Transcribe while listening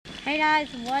Hey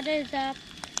guys, what is up?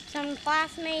 Some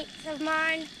classmates of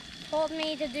mine told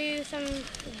me to do some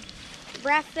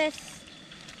breakfast.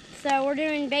 So we're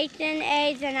doing bacon,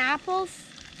 eggs, and apples.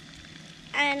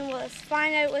 And was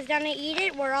find out was gonna eat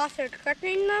it. We're also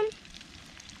cooking them.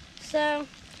 So,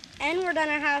 and we're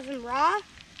gonna have them raw.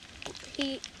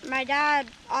 My dad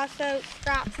also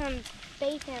strapped some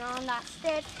bacon on that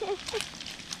stick.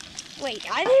 Wait,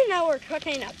 I didn't know we're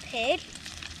cooking a pig.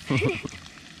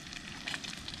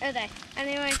 Okay,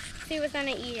 anyway, see what's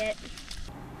gonna eat it.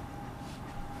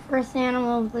 First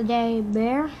animal of the day,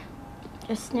 bear.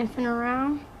 Just sniffing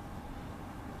around.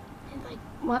 It's like,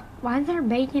 what? Why is there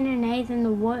bacon and eggs in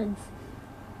the woods?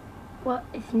 Well,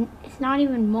 it's not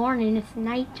even morning, it's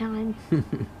nighttime. You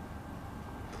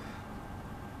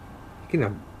can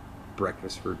have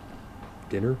breakfast for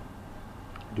dinner.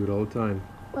 I do it all the time.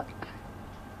 What?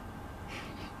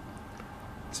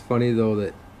 It's funny though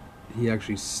that he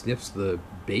actually sniffs the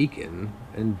bacon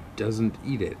and doesn't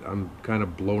eat it. I'm kind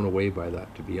of blown away by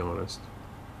that, to be honest.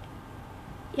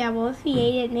 Yeah, well, if he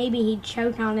ate it, maybe he'd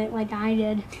choke on it like I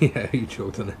did. Yeah, he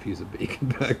choked on a piece of bacon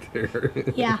back there.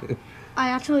 Yeah, I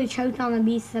actually choked on a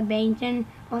piece of bacon.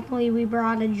 Luckily, we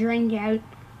brought a drink out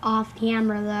off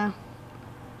camera, though.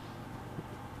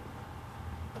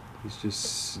 He's just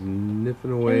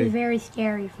sniffing It away. was very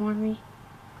scary for me.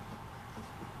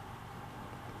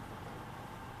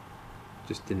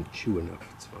 Just didn't chew enough.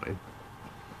 It's fine.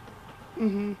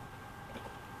 Mm-hmm.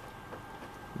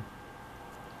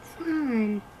 It's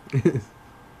fine.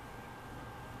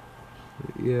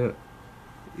 Yeah,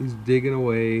 he's digging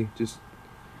away, just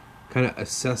kind of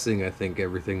assessing, I think,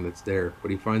 everything that's there.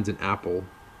 But he finds an apple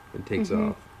and takes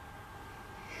off.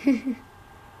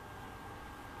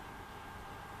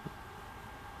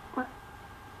 What?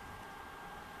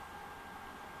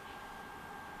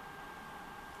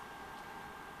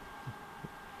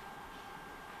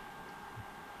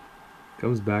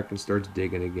 Comes back and starts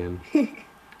digging again.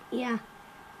 Yeah.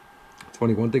 It's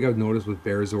funny, one thing I've noticed with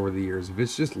bears over the years, if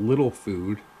it's just little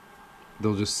food,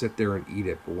 they'll just sit there and eat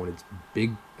it. But when it's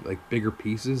big, like bigger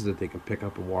pieces that they can pick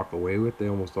up and walk away with, they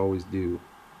almost always do.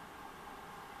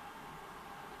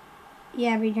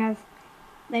 Yeah, because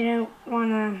they don't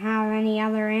want to have any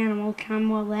other animal come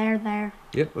while they're there.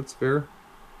 Yep, that's fair.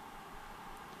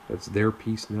 That's their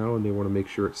piece now, and they want to make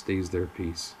sure it stays their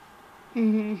piece.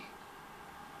 Mm-hmm.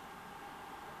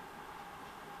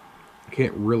 I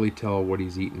can't really tell what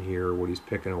he's eating here or what he's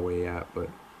picking away at, but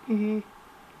Mm-hmm.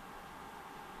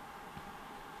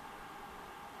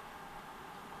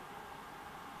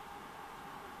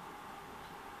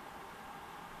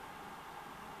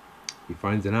 he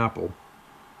finds an apple.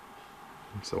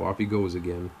 So off he goes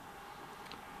again.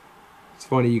 It's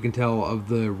funny, you can tell of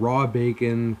the raw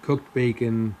bacon,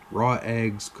 raw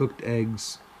eggs, cooked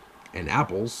eggs, and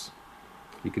apples.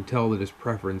 You can tell that his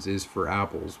preference is for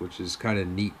apples, which is kind of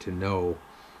neat to know.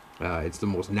 It's the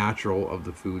most natural of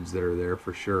the foods that are there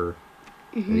for sure.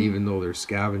 And even though they're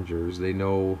scavengers, they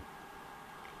know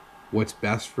what's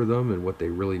best for them and what they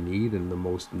really need, and the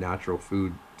most natural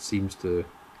food seems to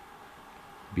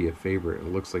be a favorite.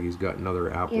 It looks like he's got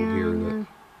another apple here.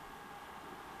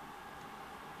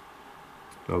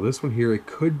 Now this one here, it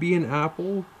could be an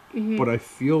apple, but I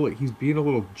feel like he's being a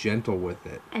little gentle with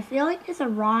it. I feel like it's a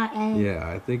raw egg. Yeah,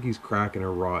 I think he's cracking a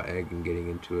raw egg and getting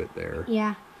into it there.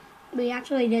 Yeah. We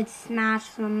actually did smash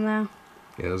some, though.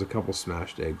 Yeah, there's a couple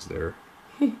smashed eggs there.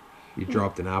 You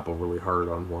dropped an apple really hard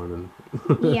on one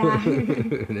and Yeah.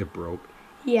 and it broke.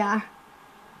 Yeah.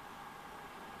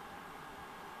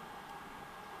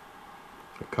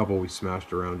 A couple we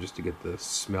smashed around just to get the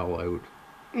smell out.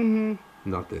 Mm-hmm.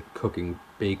 Not that cooking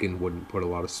bacon wouldn't put a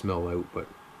lot of smell out, but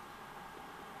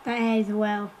The eggs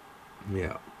well.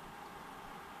 yeah.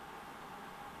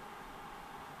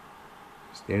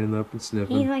 Standing up and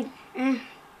sniffing. He's like,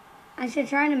 I should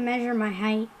try to measure my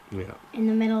height Yeah. in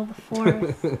the middle of the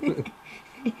forest.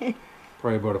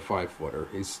 Probably about a 5-footer.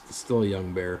 He's still a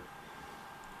young bear.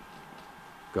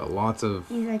 Got lots of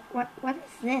He's like, what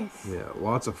is this?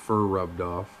 lots of fur rubbed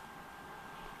off.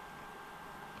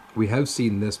 We have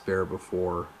seen this bear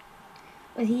before.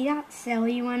 Was he that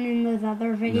silly one in those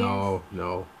other videos?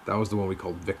 No. That was the one we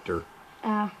called Victor.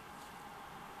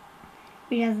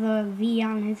 He has the V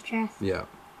on his chest. Yeah.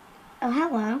 Oh,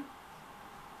 hello.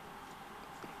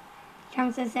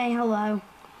 Comes to say hello.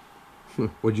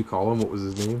 What'd you call him? What was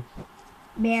his name?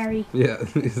 Barry. Yeah.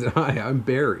 He said, hi, I'm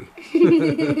Barry.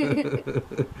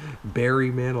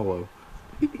 Barry Manilow.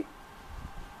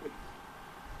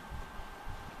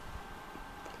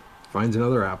 Finds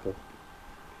another apple.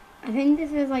 I think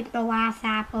this is like the last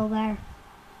apple there.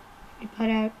 I put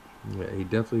out. Yeah, he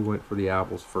definitely went for the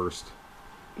apples first.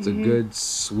 It's a good,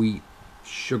 sweet,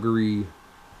 sugary,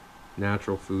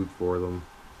 natural food for them.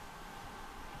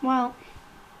 Well,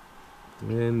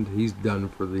 And he's done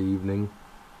for the evening.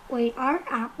 wait, are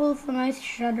apples the most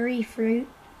sugary fruit?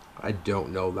 I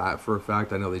don't know that for a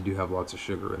fact. I know they do have lots of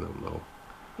sugar in them,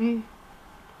 though.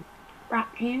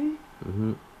 Raccoon?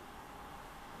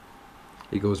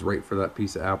 He goes right for that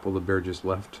piece of apple the bear just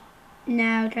left.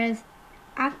 No, because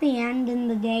at the end in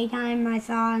the daytime, I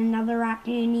saw another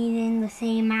raccoon eating the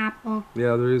same apple.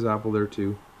 Yeah, there is apple there,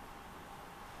 too.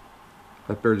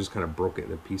 That bear just kind of broke it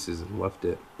into pieces and left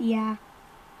it. Yeah.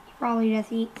 He probably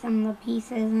just eat some of the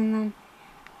pieces and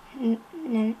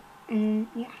then,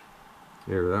 yeah.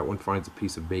 Here, that one finds a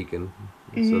piece of bacon.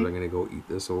 So I'm going to go eat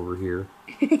this over here.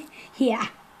 Yeah.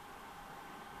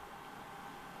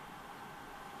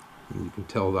 And you can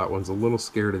tell that one's a little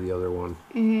scared of the other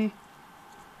one.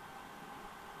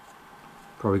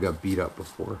 Probably got beat up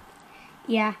before.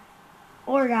 Yeah.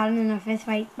 Or got in a fist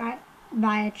fight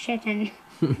by a chicken.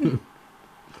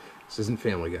 This isn't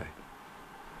Family Guy.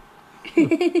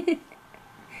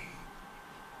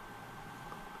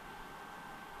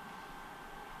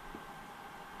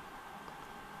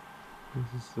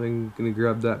 This thing gonna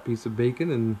grab that piece of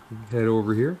bacon and head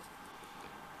over here.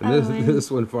 And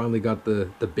this one finally got the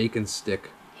bacon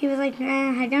stick. He was like,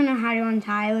 I don't know how to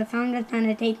untie it, so I'm just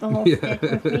gonna take the whole stick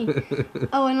with me.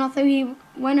 Oh, and also he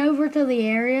went over to the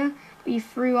area, but he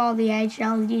threw all the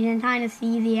eggshells. You can kind of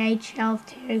see the eggshells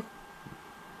too.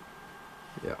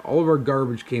 Yeah, all of our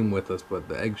garbage came with us, but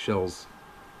the eggshells,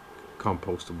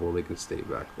 compostable, they can stay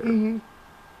back there.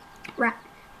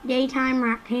 Daytime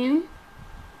raccoon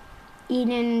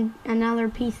eating another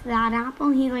piece of that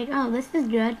apple. He's like, oh, this is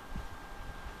good.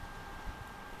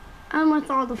 Almost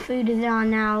all the food is on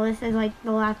now. This is like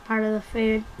the last part of the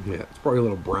food. Yeah, it's probably a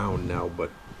little brown now, but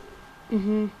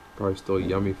probably still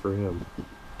yummy for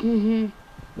him.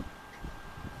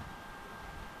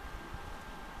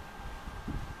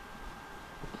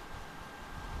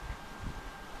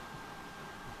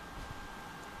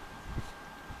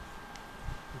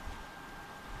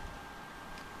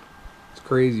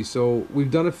 Crazy. So we've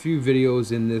done a few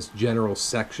videos in this general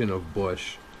section of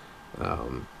bush,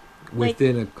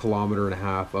 within a kilometer and a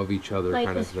half of each other, like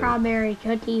kind the of thing. strawberry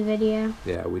cookie video.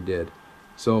 Yeah, we did.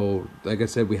 So, like I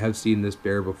said, we have seen this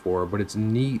bear before, but it's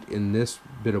neat in this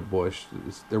bit of bush.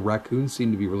 The raccoons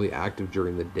seem to be really active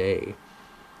during the day.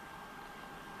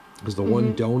 Because the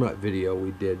one donut video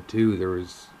we did too, there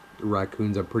was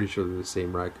raccoons. I'm pretty sure they're the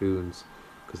same raccoons,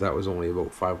 because that was only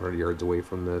about 500 yards away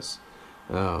from this.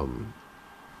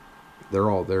 They're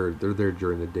all there. They're there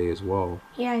during the day as well.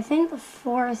 Yeah, I think the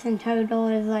forest in total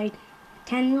is like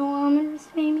 10 kilometers,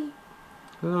 maybe.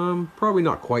 Probably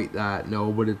not quite that,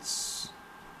 no, but it's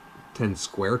 10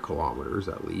 square kilometers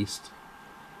at least.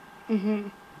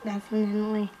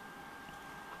 Definitely.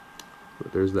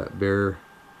 But there's that bear.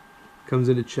 Comes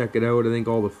in to check it out. I think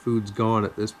all the food's gone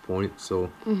at this point, so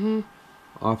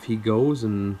off he goes,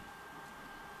 and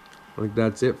I think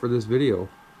that's it for this video.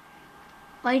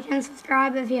 Like and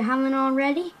subscribe if you haven't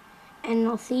already, and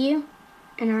we'll see you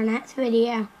in our next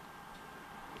video.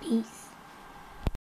 Peace.